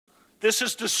This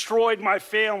has destroyed my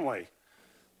family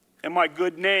and my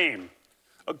good name.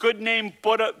 A good name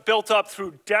built up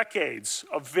through decades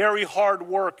of very hard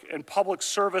work and public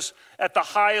service at the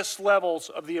highest levels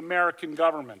of the American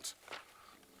government.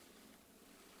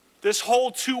 This whole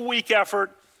two-week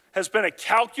effort has been a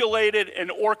calculated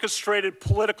and orchestrated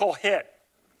political hit,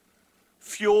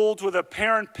 fueled with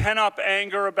apparent pent-up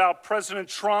anger about President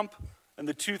Trump and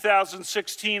the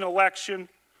 2016 election,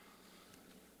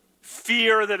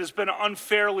 fear that has been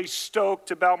unfairly stoked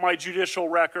about my judicial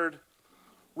record,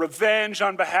 revenge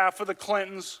on behalf of the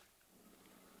Clintons,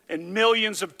 and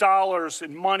millions of dollars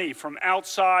in money from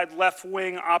outside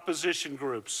left-wing opposition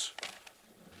groups.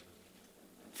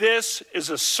 This is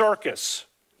a circus.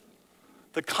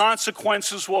 The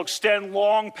consequences will extend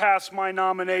long past my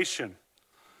nomination.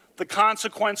 The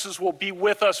consequences will be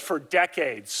with us for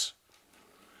decades.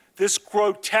 This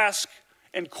grotesque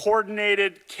and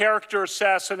coordinated character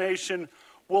assassination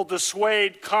will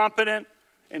dissuade competent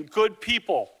and good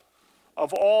people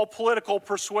of all political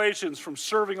persuasions from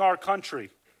serving our country.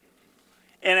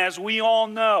 And as we all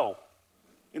know,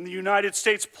 in the United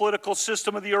States political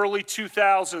system of the early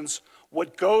 2000s,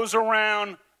 what goes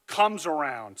around comes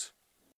around.